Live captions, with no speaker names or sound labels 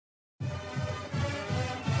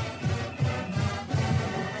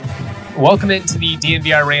Welcome into the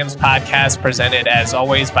DNVR Rams podcast, presented as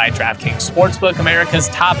always by DraftKings Sportsbook, America's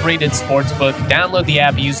top-rated sportsbook. Download the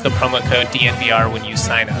app, use the promo code DNVR when you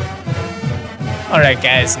sign up. All right,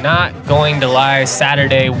 guys, not going to lie,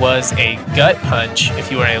 Saturday was a gut punch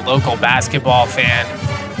if you are a local basketball fan.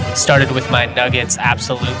 Started with my Nuggets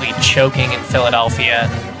absolutely choking in Philadelphia.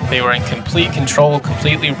 They were in complete control,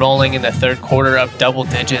 completely rolling in the third quarter, up double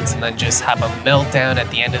digits, and then just have a meltdown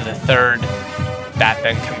at the end of the third. That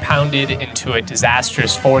then compounded into a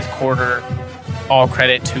disastrous fourth quarter. All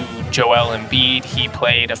credit to Joel Embiid. He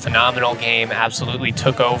played a phenomenal game, absolutely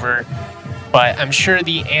took over. But I'm sure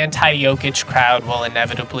the anti-Jokic crowd will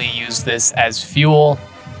inevitably use this as fuel.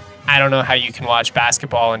 I don't know how you can watch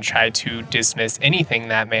basketball and try to dismiss anything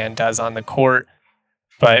that man does on the court.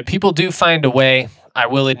 But people do find a way. I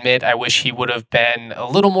will admit, I wish he would have been a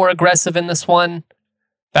little more aggressive in this one.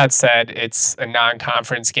 That said, it's a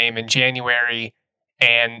non-conference game in January.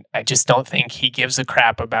 And I just don't think he gives a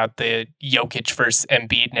crap about the Jokic versus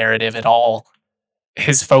Embiid narrative at all.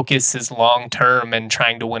 His focus is long-term and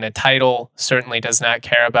trying to win a title. Certainly does not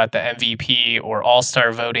care about the MVP or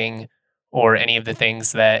All-Star voting or any of the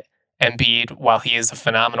things that Embiid, while he is a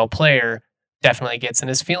phenomenal player, definitely gets in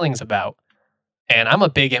his feelings about. And I'm a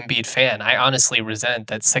big Embiid fan. I honestly resent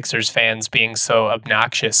that Sixers fans being so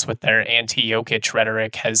obnoxious with their anti-Jokic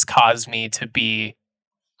rhetoric has caused me to be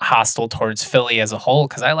hostile towards Philly as a whole,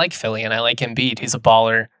 because I like Philly and I like Embiid. He's a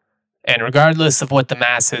baller. And regardless of what the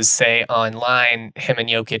masses say online, him and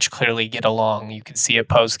Jokic clearly get along. You can see it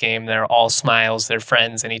post-game. They're all smiles. They're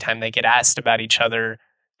friends. Anytime they get asked about each other,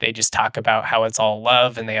 they just talk about how it's all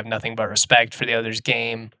love and they have nothing but respect for the other's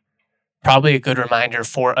game. Probably a good reminder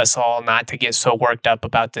for us all not to get so worked up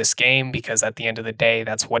about this game, because at the end of the day,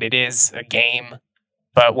 that's what it is, a game.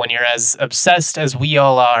 But when you're as obsessed as we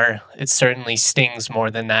all are, it certainly stings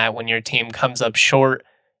more than that when your team comes up short.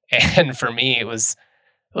 And for me, it was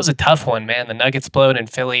a tough one, man. The Nuggets blow it in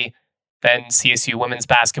Philly. Then CSU women's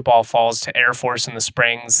basketball falls to Air Force in the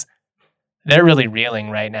Springs. They're really reeling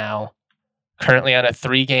right now. Currently on a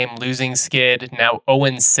 3-game losing skid, now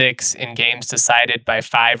 0-6 in games decided by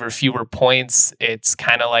 5 or fewer points. It's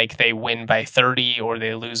kind of like they win by 30 or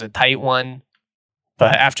they lose a tight one.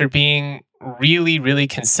 But after being really, really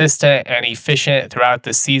consistent and efficient throughout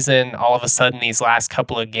the season, all of a sudden these last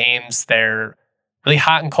couple of games, they're really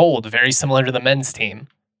hot and cold, very similar to the men's team.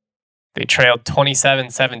 They trailed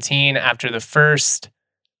 27-17 after the first,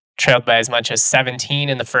 trailed by as much as 17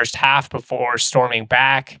 in the first half before storming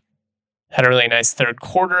back. Had a really nice third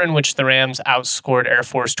quarter in which the Rams outscored Air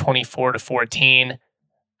Force 24-14.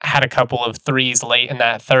 Had a couple of threes late in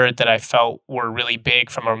that third that I felt were really big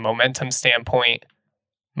from a momentum standpoint.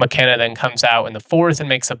 McKenna then comes out in the fourth and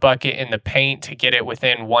makes a bucket in the paint to get it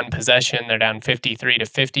within one possession. They're down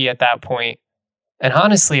 53-50 at that point. And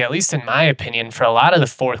honestly, at least in my opinion, for a lot of the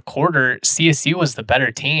fourth quarter, CSU was the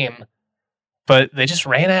better team, but they just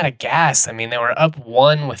ran out of gas. I mean, they were up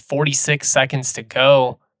 1 with 46 seconds to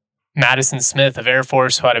go. Madison Smith of Air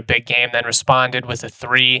Force, who had a big game, then responded with a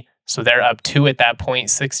 3. So they're up 2 at that point,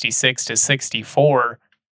 66-64.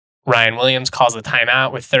 Ryan Williams calls a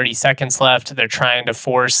timeout with 30 seconds left. They're trying to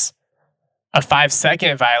force a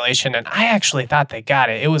 5-second violation, and I actually thought they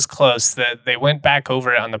got it. It was close. They went back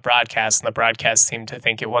over it on the broadcast, and the broadcast seemed to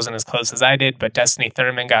think it wasn't as close as I did, but Destiny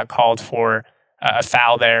Thurman got called for a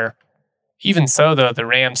foul there. Even so, though, the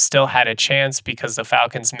Rams still had a chance because the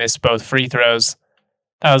Falcons missed both free throws.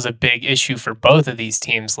 That was a big issue for both of these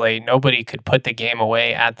teams late. Nobody could put the game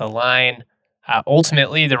away at the line.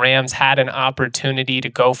 Ultimately, the Rams had an opportunity to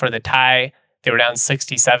go for the tie. They were down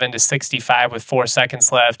 67-65 with 4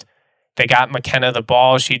 seconds left. They got McKenna the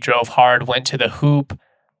ball. She drove hard, went to the hoop.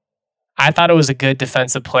 I thought it was a good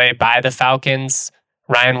defensive play by the Falcons.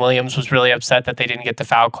 Ryan Williams was really upset that they didn't get the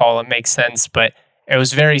foul call. It makes sense, but it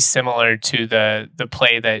was very similar to the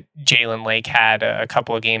play that Jalen Lake had a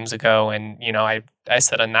couple of games ago. And, you know, I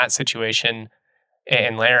said in that situation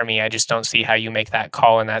in Laramie, I just don't see how you make that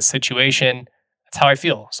call in that situation. That's how I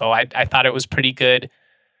feel. So I thought it was pretty good.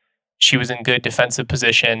 She was in good defensive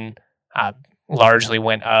position, largely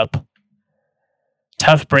went up.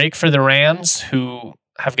 Tough break for the Rams, who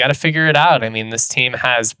have got to figure it out. I mean, this team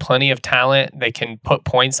has plenty of talent. They can put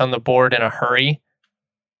points on the board in a hurry.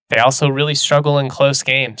 They also really struggle in close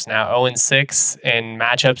games. Now 0-6 in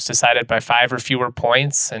matchups decided by 5 or fewer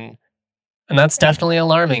points. And that's definitely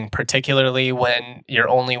alarming, particularly when your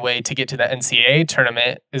only way to get to the NCAA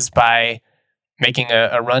tournament is by making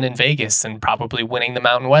a run in Vegas and probably winning the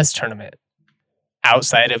Mountain West tournament.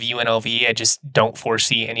 Outside of UNLV, I just don't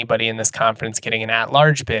foresee anybody in this conference getting an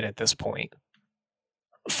at-large bid at this point.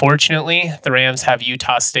 Fortunately, the Rams have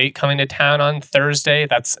Utah State coming to town on Thursday.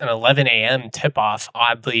 That's an 11 a.m. tip-off,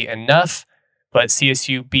 oddly enough. But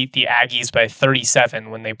CSU beat the Aggies by 37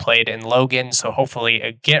 when they played in Logan, so hopefully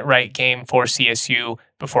a get-right game for CSU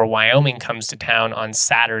before Wyoming comes to town on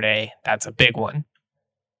Saturday. That's a big one.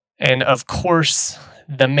 And of course,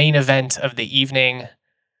 the main event of the evening,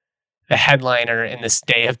 the headliner in this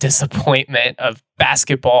day of disappointment of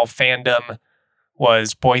basketball fandom,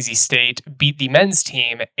 was Boise State beat the men's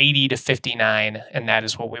team 80-59, and that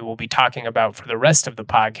is what we will be talking about for the rest of the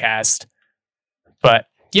podcast. But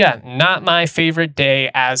yeah, not my favorite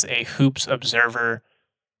day as a hoops observer.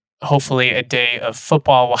 Hopefully a day of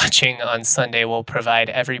football watching on Sunday will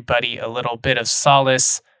provide everybody a little bit of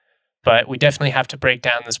solace, but we definitely have to break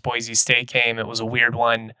down this Boise State game. It was a weird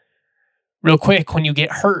one. Real quick, when you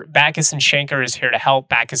get hurt, Backus & Schenker is here to help.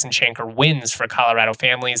 Backus & Schenker wins for Colorado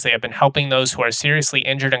families. They have been helping those who are seriously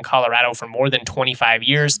injured in Colorado for more than 25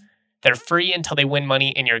 years. They're free until they win money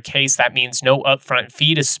in your case. That means no upfront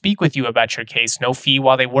fee to speak with you about your case, no fee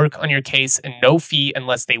while they work on your case, and no fee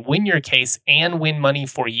unless they win your case and win money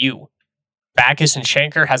for you. Backus &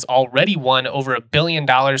 Schenker has already won over $1 billion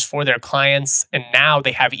for their clients, and now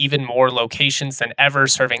they have even more locations than ever,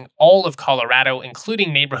 serving all of Colorado,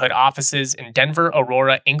 including neighborhood offices in Denver,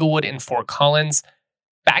 Aurora, Inglewood, and Fort Collins.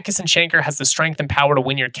 Backus & Schenker has the strength and power to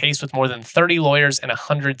win your case with more than 30 lawyers and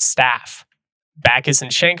 100 staff. Backus &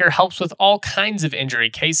 Schenker helps with all kinds of injury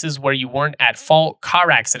cases where you weren't at fault: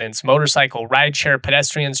 car accidents, motorcycle, rideshare,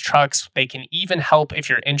 pedestrians, trucks. They can even help if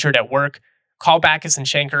you're injured at work. Call Backus &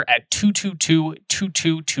 Schenker at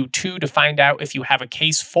 222-2222 to find out if you have a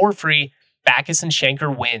case for free. Backus &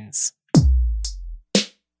 Schenker wins.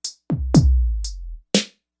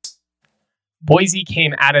 Boise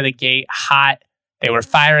came out of the gate hot. They were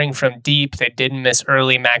firing from deep. They didn't miss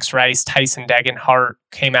early. Max Rice, Tyson Degenhart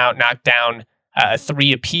came out, knocked down a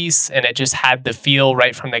three apiece, and it just had the feel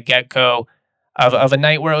right from the get-go of a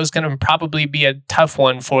night where it was going to probably be a tough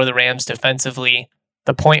one for the Rams defensively.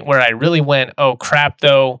 The point where I really went, oh crap,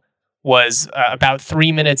 though, was about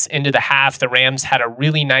 3 minutes into the half. The Rams had a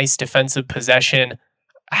really nice defensive possession,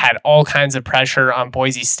 had all kinds of pressure on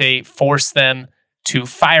Boise State, forced them to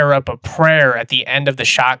fire up a prayer at the end of the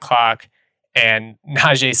shot clock, and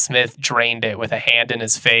Najee Smith drained it with a hand in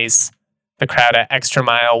his face. The crowd at Extra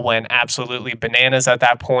Mile went absolutely bananas at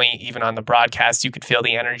that point. Even on the broadcast, you could feel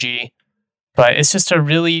the energy. But it's just a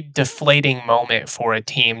really deflating moment for a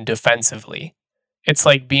team defensively. It's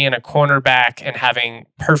like being a cornerback and having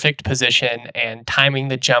perfect position and timing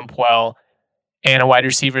the jump well, and a wide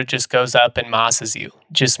receiver just goes up and mosses you.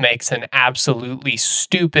 Just makes an absolutely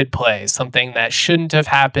stupid play, something that shouldn't have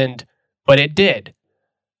happened, but it did.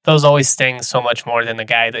 Those always sting so much more than the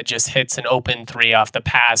guy that just hits an open three off the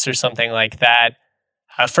pass or something like that.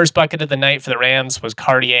 First bucket of the night for the Rams was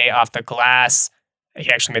Cartier off the glass.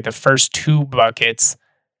 He actually made the first two buckets.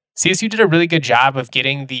 CSU did a really good job of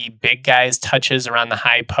getting the big guys touches around the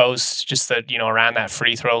high post, just around that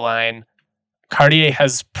free throw line. Cartier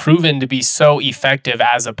has proven to be so effective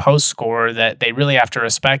as a post scorer that they really have to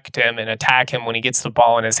respect him and attack him when he gets the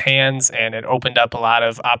ball in his hands, and it opened up a lot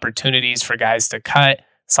of opportunities for guys to cut.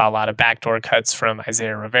 Saw a lot of backdoor cuts from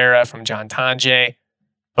Isaiah Rivera, from John Tonje.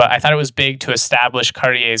 But I thought it was big to establish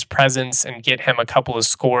Cartier's presence and get him a couple of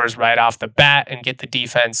scores right off the bat and get the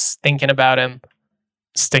defense thinking about him.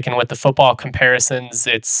 Sticking with the football comparisons,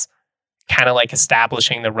 it's kind of like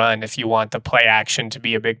establishing the run if you want the play action to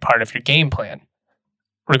be a big part of your game plan.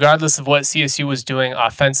 Regardless of what CSU was doing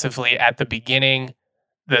offensively at the beginning,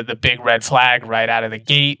 the big red flag right out of the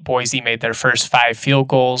gate, Boise made their first 5 field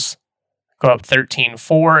goals, go up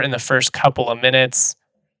 13-4 in the first couple of minutes.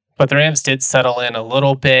 But the Rams did settle in a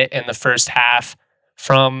little bit in the first half.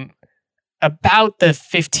 From about the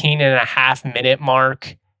 15.5-minute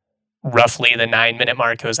mark, roughly the 9-minute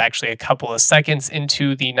mark, it was actually a couple of seconds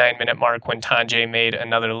into the 9-minute mark when Tonje made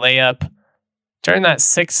another layup. During that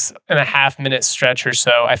 6.5-minute stretch or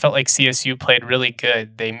so, I felt like CSU played really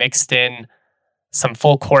good. They mixed in some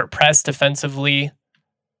full court press defensively,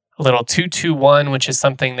 a little 2-2-1, which is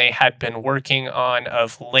something they had been working on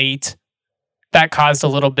of late. That caused a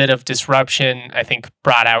little bit of disruption, I think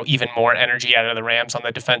brought out even more energy out of the Rams on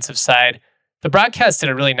the defensive side. The broadcast did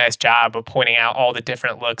a really nice job of pointing out all the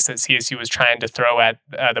different looks that CSU was trying to throw at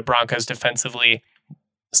the Broncos defensively,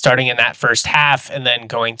 starting in that first half and then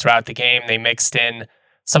going throughout the game. They mixed in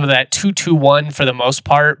some of that 2-2-1 for the most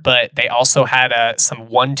part, but they also had some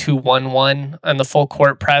 1-2-1-1 on the full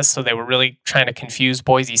court press, so they were really trying to confuse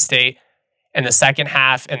Boise State. In the second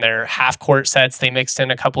half, in their half-court sets, they mixed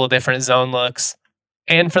in a couple of different zone looks.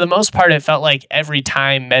 And for the most part, it felt like every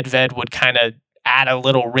time Medved would kind of add a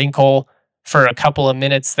little wrinkle, for a couple of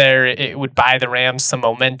minutes there. It would buy the Rams some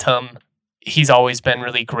momentum. He's always been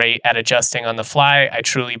really great at adjusting on the fly. I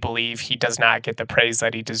truly believe he does not get the praise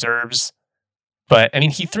that he deserves. But, I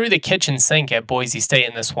mean, he threw the kitchen sink at Boise State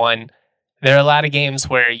in this one. There are a lot of games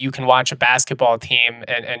where you can watch a basketball team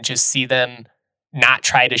and just see them not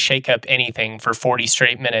try to shake up anything for 40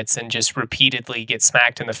 straight minutes and just repeatedly get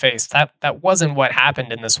smacked in the face. That wasn't what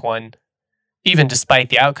happened in this one, even despite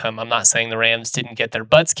the outcome. I'm not saying the Rams didn't get their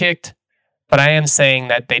butts kicked, but I am saying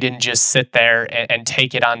that they didn't just sit there and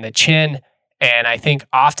take it on the chin. And I think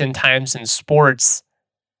oftentimes in sports,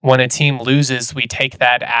 when a team loses, we take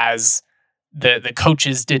that as the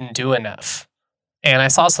coaches didn't do enough. And I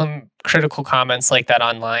saw some critical comments like that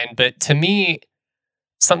online, but to me,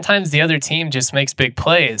 sometimes the other team just makes big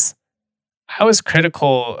plays. I was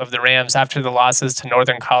critical of the Rams after the losses to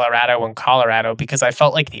Northern Colorado and Colorado because I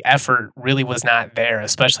felt like the effort really was not there,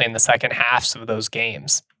 especially in the second halves of those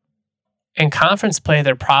games. In conference play,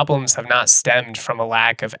 their problems have not stemmed from a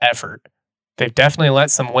lack of effort. They've definitely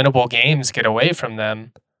let some winnable games get away from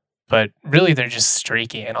them, but really they're just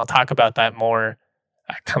streaky, and I'll talk about that more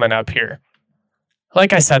coming up here.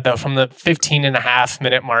 Like I said, though, from the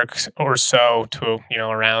 15.5-minute mark or so to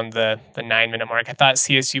around the 9-minute mark, I thought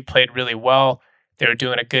CSU played really well. They were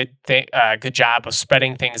doing a good job of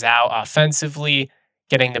spreading things out offensively,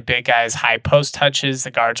 getting the big guys high post touches.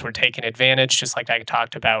 The guards were taking advantage, just like I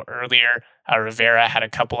talked about earlier. Rivera had a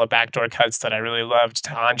couple of backdoor cuts that I really loved.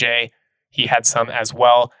 Tanjay, he had some as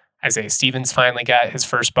well. Isaiah Stevens finally got his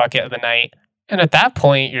first bucket of the night. And at that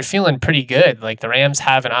point, you're feeling pretty good. Like the Rams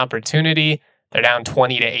have an opportunity. They're down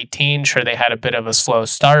 20-18. Sure, they had a bit of a slow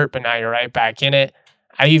start, but now you're right back in it.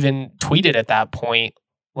 I even tweeted at that point,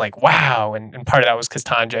 like, wow. And part of that was because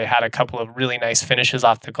Tanjay had a couple of really nice finishes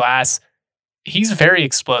off the glass. He's very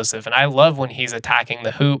explosive, and I love when he's attacking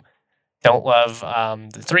the hoop. Don't love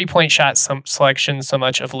the three-point shot selection so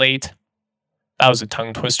much of late. That was a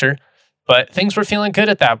tongue twister. But things were feeling good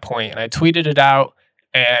at that point, and I tweeted it out.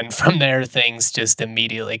 And from there, things just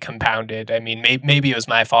immediately compounded. I mean, maybe it was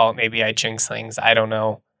my fault. Maybe I jinxed things. I don't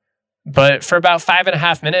know. But for about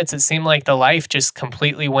 5.5 minutes, it seemed like the life just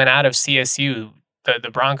completely went out of CSU.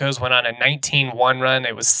 The Broncos went on a 19-1 run.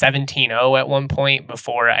 It was 17-0 at one point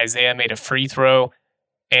before Isaiah made a free throw.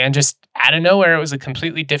 And just out of nowhere, it was a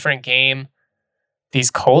completely different game.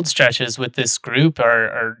 These cold stretches with this group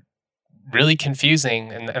are really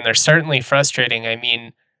confusing, and they're certainly frustrating. I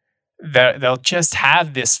mean, they'll just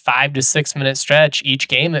have this 5 to 6 minute stretch each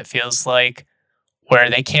game, it feels like, where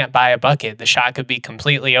they can't buy a bucket. The shot could be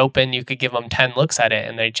completely open. You could give them 10 looks at it,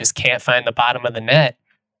 and they just can't find the bottom of the net.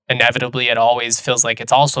 Inevitably, it always feels like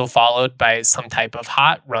it's also followed by some type of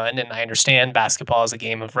hot run. And I understand basketball is a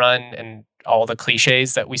game of run and all the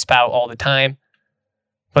cliches that we spout all the time.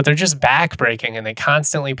 But they're just backbreaking, and they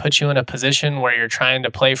constantly put you in a position where you're trying to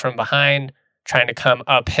play from behind, trying to come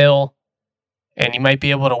uphill. And you might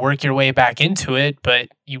be able to work your way back into it, but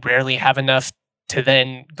you rarely have enough to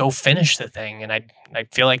then go finish the thing. And I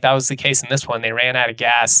feel like that was the case in this one. They ran out of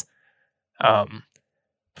gas.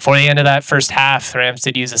 Before the end of that first half, the Rams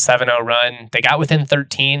did use a 7-0 run. They got within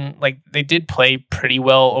 13. Like, they did play pretty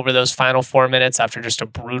well over those final 4 minutes after just a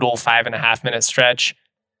brutal 5.5-minute stretch.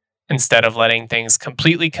 Instead of letting things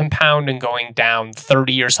completely compound and going down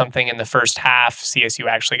 30 or something in the first half, CSU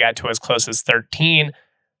actually got to as close as 13.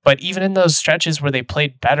 But even in those stretches where they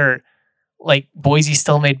played better, like Boise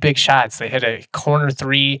still made big shots. They hit a corner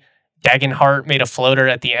three. Degenhart made a floater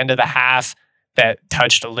at the end of the half that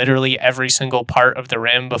touched literally every single part of the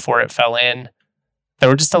rim before it fell in. There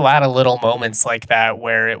were just a lot of little moments like that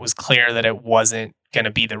where it was clear that it wasn't going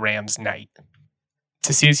to be the Rams' night.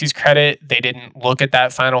 To CSU's credit, they didn't look at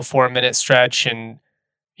that final 4-minute stretch and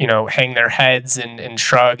hang their heads and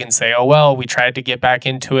shrug and say, oh, well, we tried to get back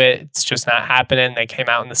into it. It's just not happening. They came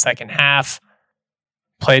out in the second half,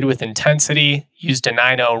 played with intensity, used a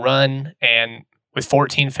 9-0 run, and with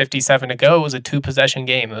 14:57 to go, it was a 2-possession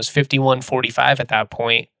game. It was 51-45 at that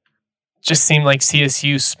point. It just seemed like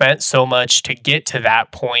CSU spent so much to get to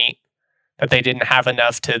that point that they didn't have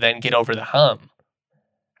enough to then get over the hump.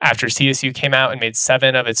 After CSU came out and made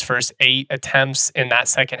 7 of its first 8 attempts in that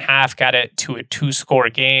second half, got it to a 2-score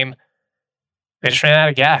game, they just ran out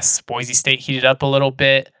of gas. Boise State heated up a little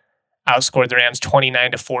bit, outscored the Rams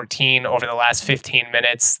 29-14 over the last 15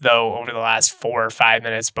 minutes, though over the last 4 or 5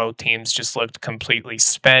 minutes, both teams just looked completely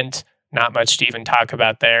spent. Not much to even talk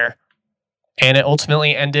about there. And it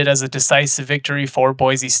ultimately ended as a decisive victory for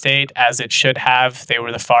Boise State, as it should have. They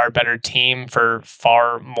were the far better team for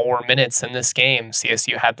far more minutes in this game.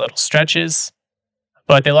 CSU had little stretches,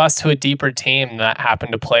 but they lost to a deeper team that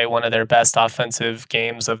happened to play one of their best offensive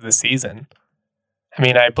games of the season. I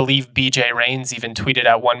mean, I believe BJ Rains even tweeted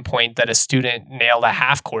at one point that a student nailed a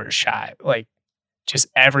half-court shot. Like, just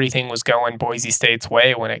everything was going Boise State's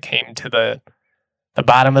way when it came to the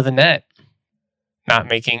bottom of the net. Not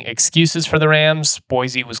making excuses for the Rams,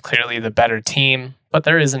 Boise was clearly the better team, but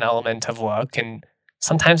there is an element of luck, and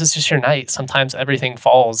sometimes it's just your night. Sometimes everything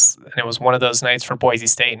falls, and it was one of those nights for Boise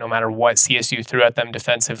State. No matter what CSU threw at them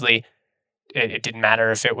defensively, it didn't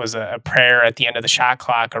matter if it was a prayer at the end of the shot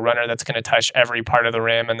clock, a runner that's going to touch every part of the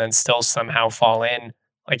rim and then still somehow fall in.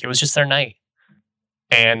 Like, it was just their night.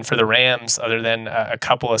 And for the Rams, other than a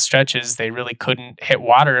couple of stretches, they really couldn't hit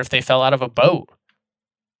water if they fell out of a boat.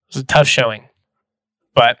 It was a tough showing.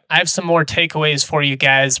 But I have some more takeaways for you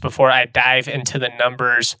guys before I dive into the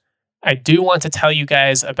numbers. I do want to tell you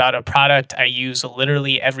guys about a product I use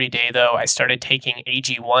literally every day, though. I started taking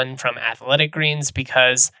AG1 from Athletic Greens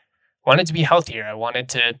because I wanted to be healthier. I wanted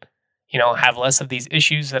to, have less of these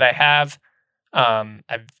issues that I have.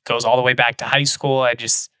 It goes all the way back to high school. I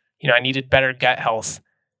just, I needed better gut health.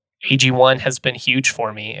 AG1 has been huge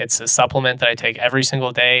for me. It's a supplement that I take every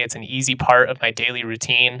single day. It's an easy part of my daily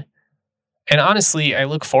routine. And honestly, I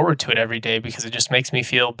look forward to it every day because it just makes me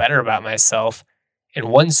feel better about myself. In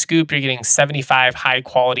one scoop, you're getting 75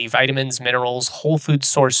 high-quality vitamins, minerals, whole food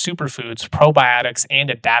source superfoods, probiotics, and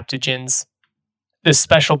adaptogens. This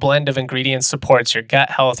special blend of ingredients supports your gut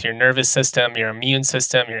health, your nervous system, your immune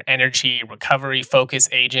system, your energy, recovery, focus,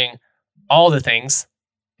 aging, all the things.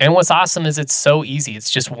 And what's awesome is it's so easy. It's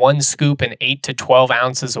just one scoop and 8 to 12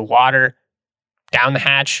 ounces of water. Down the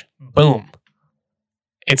hatch, boom.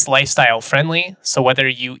 It's lifestyle friendly, so whether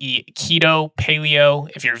you eat keto, paleo,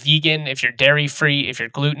 if you're vegan, if you're dairy free, if you're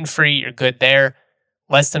gluten free, you're good there.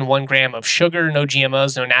 Less than 1 gram of sugar, no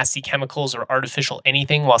GMOs, no nasty chemicals or artificial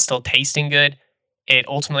anything while still tasting good. It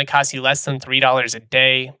ultimately costs you less than $3 a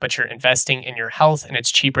day, but you're investing in your health and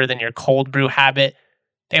it's cheaper than your cold brew habit.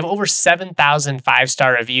 They have over 7,000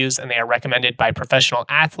 5-star reviews and they are recommended by professional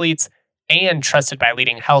athletes and trusted by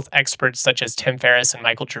leading health experts such as Tim Ferriss and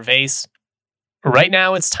Michael Gervais. Right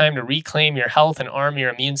now, it's time to reclaim your health and arm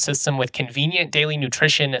your immune system with convenient daily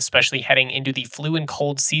nutrition, especially heading into the flu and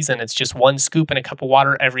cold season. It's just 1 scoop and a cup of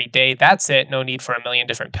water every day. That's it. No need for a million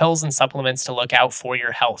different pills and supplements to look out for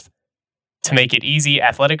your health. To make it easy,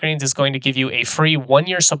 Athletic Greens is going to give you a free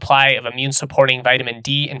 1-year supply of immune-supporting vitamin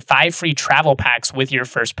D and 5 free travel packs with your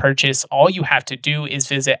first purchase. All you have to do is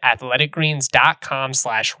visit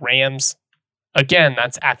athleticgreens.com/Rams. Again,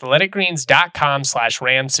 that's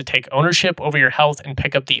athleticgreens.com/Rams to take ownership over your health and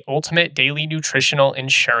pick up the ultimate daily nutritional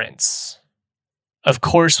insurance. Of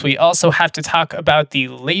course, we also have to talk about the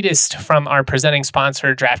latest from our presenting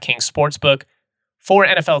sponsor, DraftKings Sportsbook. 4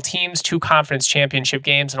 NFL teams, 2 conference championship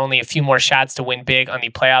games, and only a few more shots to win big on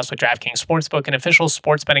the playoffs with DraftKings Sportsbook, an official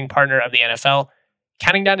sports betting partner of the NFL.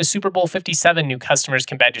 Counting down to Super Bowl 57, new customers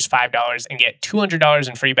can bet just $5 and get $200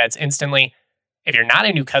 in free bets instantly. If you're not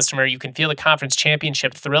a new customer, you can feel the conference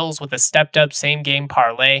championship thrills with a stepped-up same-game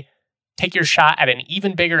parlay. Take your shot at an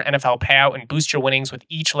even bigger NFL payout and boost your winnings with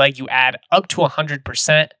each leg you add up to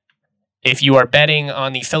 100%. If you are betting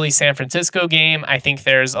on the Philly-San Francisco game, I think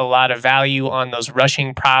there's a lot of value on those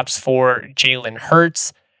rushing props for Jalen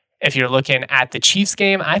Hurts. If you're looking at the Chiefs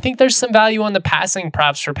game, I think there's some value on the passing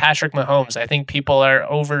props for Patrick Mahomes. I think people are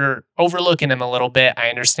overlooking him a little bit. I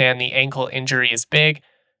understand the ankle injury is big.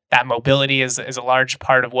 That mobility is a large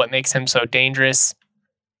part of what makes him so dangerous.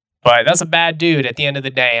 But that's a bad dude at the end of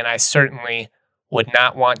the day, and I certainly would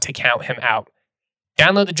not want to count him out.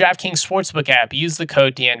 Download the DraftKings Sportsbook app. Use the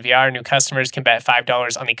code DNVR. New customers can bet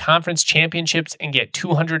 $5 on the conference championships and get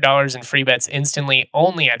 $200 in free bets instantly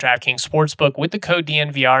only at DraftKings Sportsbook with the code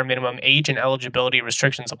DNVR. Minimum age and eligibility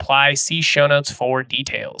restrictions apply. See show notes for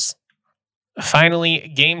details.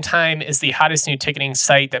 Finally, Game Time is the hottest new ticketing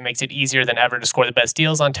site that makes it easier than ever to score the best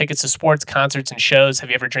deals on tickets to sports, concerts, and shows. Have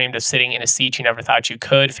you ever dreamed of sitting in a seat you never thought you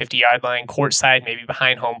could? 50-yard line, courtside, maybe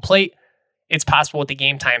behind home plate? It's possible with the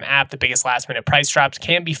Game Time app. The biggest last-minute price drops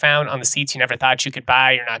can be found on the seats you never thought you could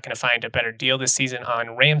buy. You're not going to find a better deal this season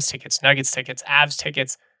on Rams tickets, Nuggets tickets, Avs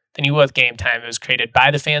tickets than you will with Game Time. It was created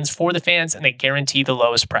by the fans for the fans, and they guarantee the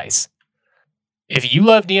lowest price. If you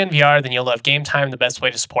love DNVR, then you'll love Game Time. The best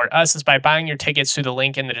way to support us is by buying your tickets through the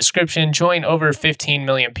link in the description. Join over 15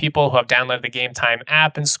 million people who have downloaded the Game Time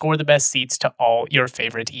app and score the best seats to all your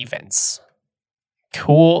favorite events.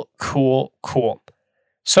 Cool.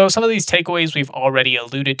 So some of these takeaways we've already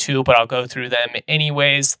alluded to, but I'll go through them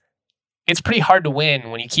anyways. It's pretty hard to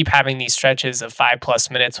win when you keep having these stretches of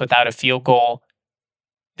 5+ minutes without a field goal.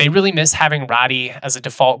 They really miss having Roddy as a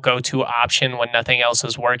default go-to option when nothing else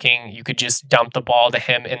is working. You could just dump the ball to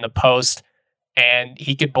him in the post, and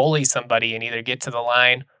he could bully somebody and either get to the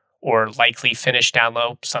line or likely finish down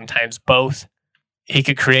low, sometimes both. He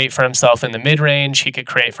could create for himself in the mid-range. He could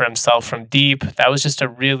create for himself from deep. That was just a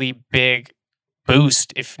really big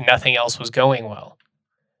boost if nothing else was going well.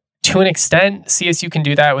 To an extent, CSU can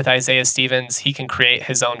do that with Isaiah Stevens. He can create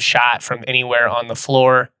his own shot from anywhere on the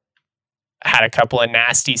floor. Had a couple of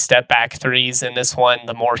nasty step back threes in this one.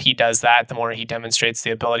 The more he does that, the more he demonstrates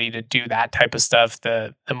the ability to do that type of stuff,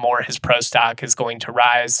 the more his pro stock is going to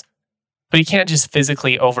rise. But he can't just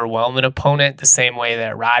physically overwhelm an opponent the same way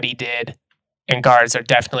that Roddy did. And guards are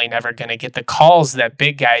definitely never going to get the calls that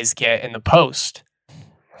big guys get in the post.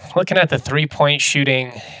 Looking at the three-point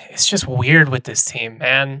shooting, it's just weird with this team,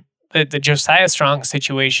 man. The Josiah Strong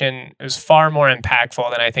situation is far more impactful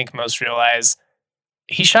than I think most realize.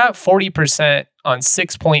 He shot 40% on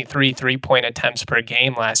 6.3 three-point attempts per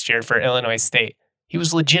game last year for Illinois State. He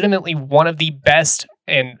was legitimately one of the best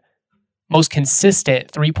and most consistent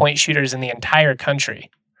three-point shooters in the entire country.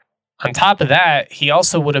 On top of that, he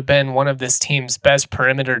also would have been one of this team's best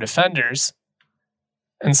perimeter defenders.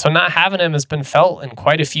 And so not having him has been felt in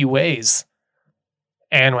quite a few ways.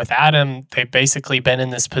 And without him, they've basically been in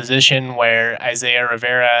this position where Isaiah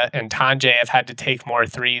Rivera and Tonje have had to take more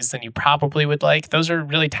threes than you probably would like. Those are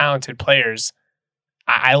really talented players.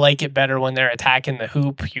 I like it better when they're attacking the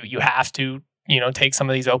hoop. You have to, take some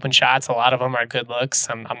of these open shots. A lot of them are good looks.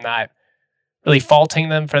 I'm not really faulting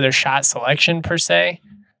them for their shot selection per se.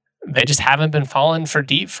 They just haven't been falling for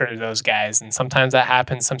deep for those guys. And sometimes that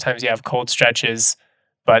happens. Sometimes you have cold stretches.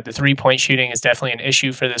 But the three-point shooting is definitely an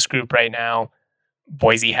issue for this group right now.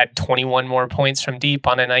 Boise had 21 more points from deep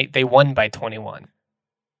on a night they won by 21.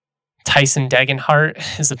 Tyson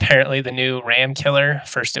Degenhart is apparently the new Ram killer.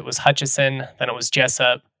 First it was Hutchison, then it was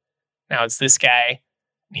Jessup. Now it's this guy.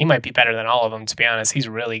 He might be better than all of them, to be honest. He's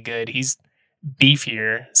really good. He's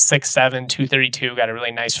beefier, 6'7", 232, got a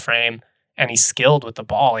really nice frame, and he's skilled with the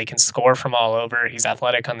ball. He can score from all over. He's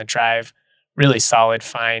athletic on the drive. Really solid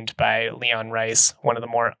find by Leon Rice, one of the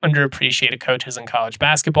more underappreciated coaches in college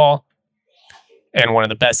basketball. And one of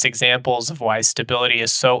the best examples of why stability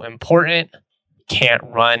is so important. Can't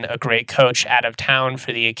run a great coach out of town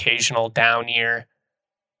for the occasional down year.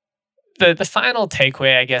 The final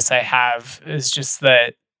takeaway I guess I have is just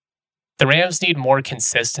that the Rams need more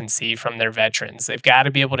consistency from their veterans. They've got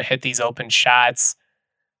to be able to hit these open shots.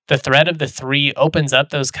 The threat of the three opens up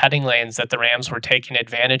those cutting lanes that the Rams were taking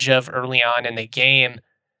advantage of early on in the game.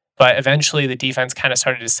 But eventually the defense kind of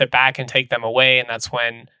started to sit back and take them away. And that's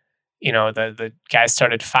when the guys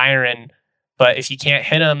started firing. But if you can't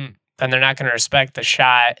hit them, then they're not going to respect the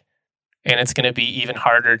shot, and it's going to be even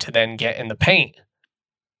harder to then get in the paint.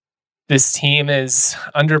 This team is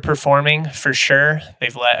underperforming for sure.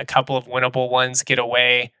 They've let a couple of winnable ones get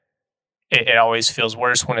away. It always feels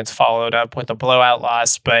worse when it's followed up with a blowout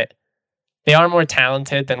loss, but they are more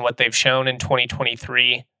talented than what they've shown in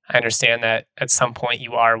 2023. I understand that at some point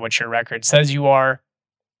you are what your record says you are.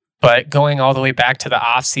 But going all the way back to the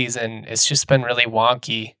offseason, it's just been really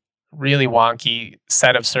wonky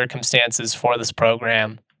set of circumstances for this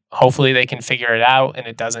program. Hopefully they can figure it out and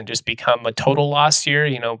it doesn't just become a total loss year.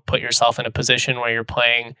 Put yourself in a position where you're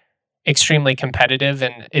playing extremely competitive.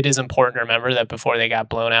 And it is important to remember that before they got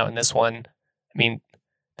blown out in this one, they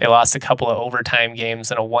lost a couple of overtime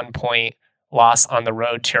games and a 1-point loss on the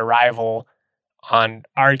road to a rival on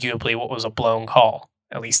arguably what was a blown call,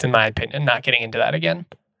 at least in my opinion, not getting into that again.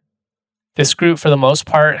 This group, for the most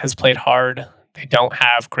part, has played hard. They don't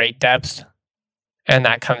have great depth. And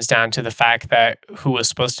that comes down to the fact that who was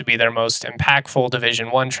supposed to be their most impactful Division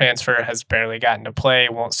I transfer has barely gotten to play,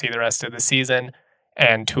 won't see the rest of the season.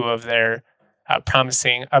 And two of their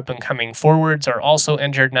promising up-and-coming forwards are also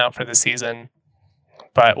injured and out for the season.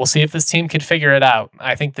 But we'll see if this team could figure it out.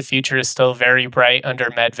 I think the future is still very bright under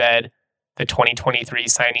Medved. The 2023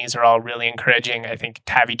 signees are all really encouraging. I think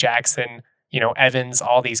Tavi Jackson, Evans,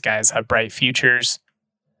 all these guys have bright futures.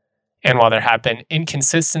 And while there have been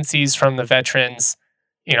inconsistencies from the veterans,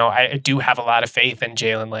 I do have a lot of faith in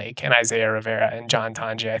Jalen Lake and Isaiah Rivera and John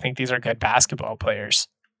Tonje. I think these are good basketball players.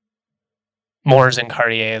 Moores and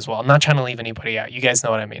Cartier as well. I'm not trying to leave anybody out. You guys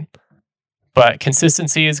know what I mean. But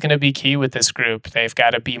consistency is going to be key with this group. They've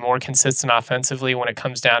got to be more consistent offensively when it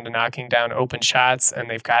comes down to knocking down open shots, and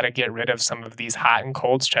they've got to get rid of some of these hot and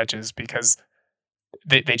cold stretches because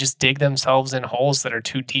they just dig themselves in holes that are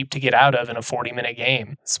too deep to get out of in a 40-minute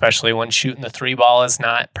game, especially when shooting the three ball is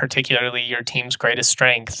not particularly your team's greatest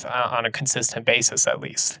strength on a consistent basis, at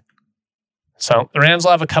least. So the Rams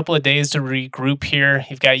will have a couple of days to regroup here.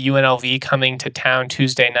 You've got UNLV coming to town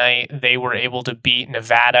Tuesday night. They were able to beat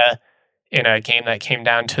Nevada in a game that came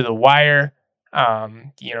down to the wire.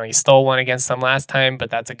 He stole one against them last time, but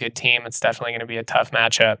that's a good team. It's definitely going to be a tough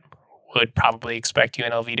matchup. Would probably expect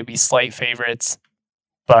UNLV to be slight favorites,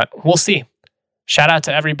 but we'll see. Shout out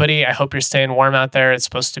to everybody. I hope you're staying warm out there. It's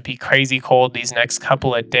supposed to be crazy cold these next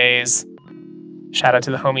couple of days. Shout out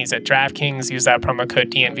to the homies at DraftKings. Use that promo code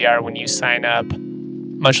DNVR when you sign up.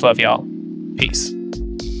 Much love, y'all. Peace.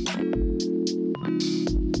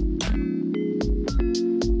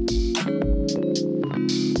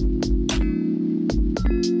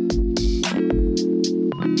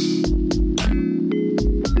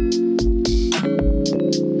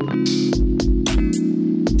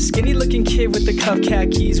 Skinny looking kid with the cuff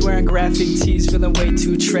khakis, wearing graphic tees, feeling way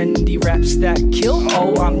too trendy. Raps that kill,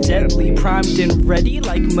 oh I'm deadly, primed and ready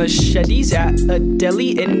like machetes at a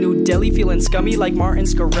deli in New Delhi. Feeling scummy like Martin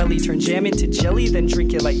Scarelli, turn jam into jelly, then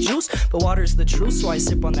drink it like juice. But water's the truth, so I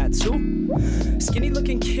sip on that too. Skinny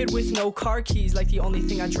looking kid with no car keys, like the only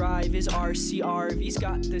thing I drive is RCRV's.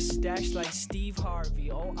 Got the stash like Steve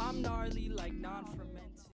Harvey, oh I'm gnarly.